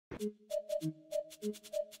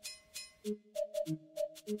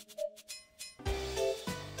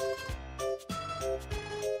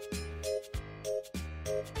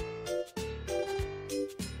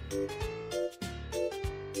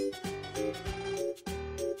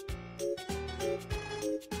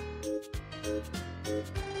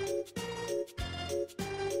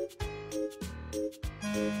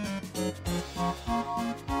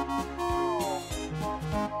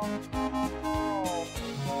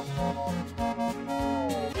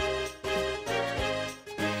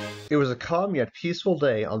It was a calm yet peaceful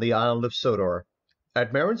day on the island of Sodor.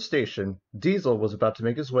 At Marin Station, Diesel was about to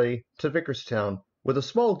make his way to Vickerstown with a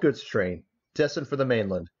small goods train destined for the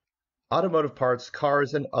mainland. Automotive parts,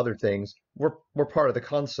 cars, and other things were part of the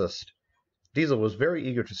consist. Diesel was very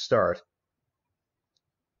eager to start.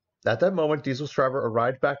 At that moment, Diesel's driver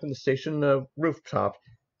arrived back from the station rooftop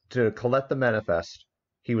to collect the manifest.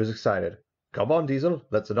 He was excited. "Come on, Diesel,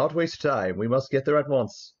 let's not waste time. We must get there at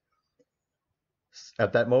once."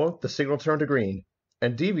 At that moment, the signal turned to green,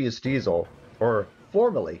 and Devious Diesel, or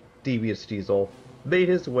formerly Devious Diesel, made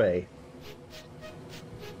his way.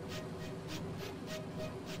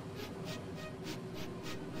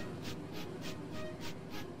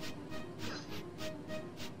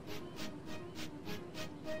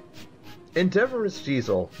 Endeavorous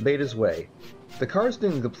Diesel made his way. The cars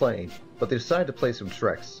didn't complain, but they decided to play some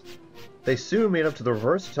tricks. They soon made up to the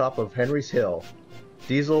reverse top of Henry's Hill.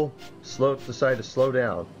 Diesel decided to slow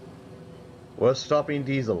down. "We're stopping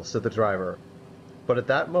Diesel," said the driver. But at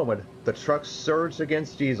that moment, the truck surged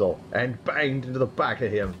against Diesel and banged into the back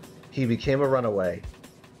of him. He became a runaway.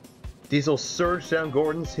 Diesel surged down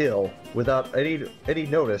Gordon's Hill without any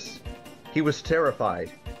notice. He was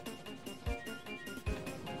terrified.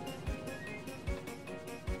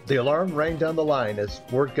 The alarm rang down the line as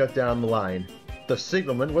word got down the line. The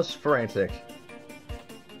signalman was frantic.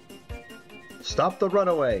 "Stop the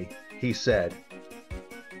runaway," he said.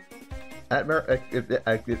 At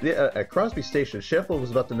Crosby Station, Sheffield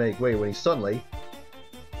was about to make way when he suddenly...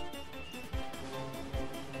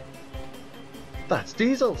 "That's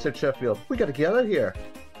Diesel," said Sheffield. "We gotta get out of here."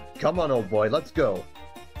 "Come on, old boy, let's go."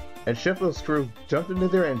 And Sheffield's crew jumped into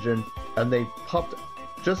their engine, and they popped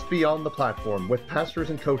just beyond the platform, with passengers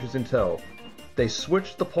and coaches in tow. They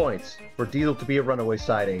switched the points for Diesel to be a runaway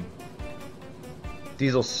sighting.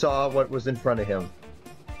 Diesel saw what was in front of him.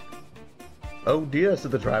 "Oh dear," said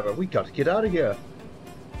the driver, "we got to get out of here."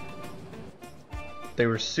 They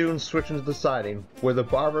were soon switching to the siding, where the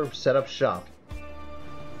barber set up shop.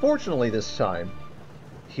 Fortunately this time,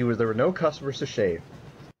 there were no customers to shave.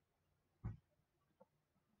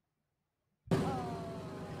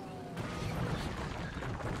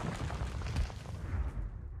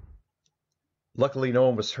 Luckily no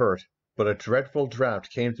one was hurt, but a dreadful draft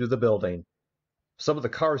came through the building. Some of the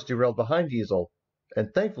cars derailed behind Diesel,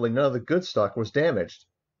 and thankfully none of the good stock was damaged.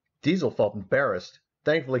 Diesel felt embarrassed.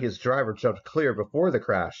 Thankfully his driver jumped clear before the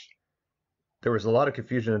crash. There was a lot of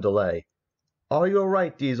confusion and delay. "Are you all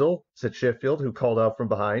right, Diesel?" said Sheffield, who called out from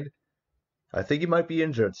behind. "I think you might be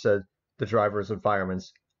injured," said the drivers and firemen.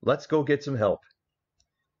 "Let's go get some help."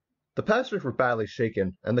 The passengers were badly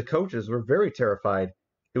shaken, and the coaches were very terrified.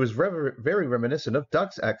 It was very reminiscent of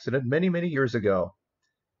Duck's accident many, many years ago.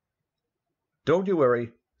 "Don't you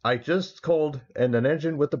worry. I just called, and an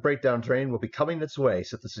engine with the breakdown train will be coming its way,"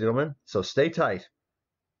 said the signalman, "so stay tight."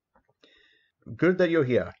 "Good that you're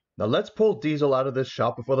here. Now let's pull Diesel out of this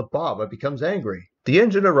shop before the barber becomes angry." The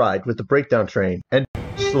engine arrived with the breakdown train, and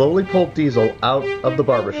slowly pulled Diesel out of the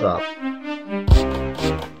barber shop.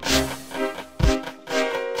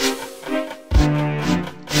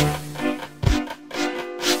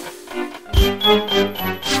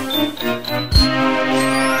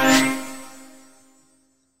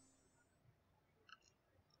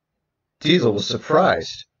 Diesel was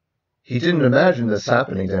surprised. He didn't imagine this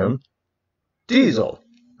happening to him. "Diesel,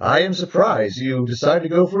 I am surprised you decided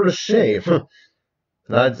to go for a shave.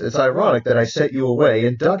 It's ironic that I sent you away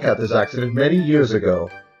and Duck had this accident many years ago."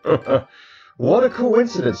 "What a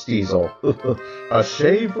coincidence, Diesel." "A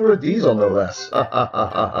shave for a Diesel, no less."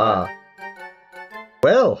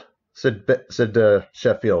 "Well," said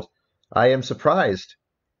Sheffield, "I am surprised.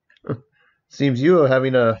 Seems you are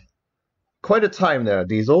having quite a time there,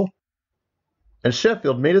 Diesel." And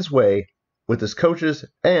Sheffield made his way with his coaches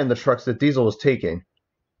and the trucks that Diesel was taking,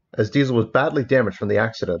 as Diesel was badly damaged from the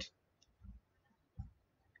accident.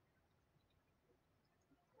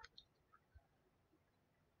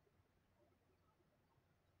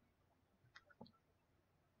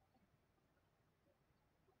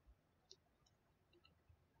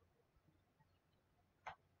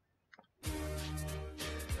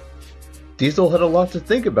 Diesel had a lot to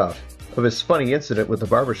think about of his funny incident with the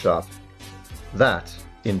barbershop. That,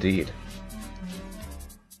 indeed.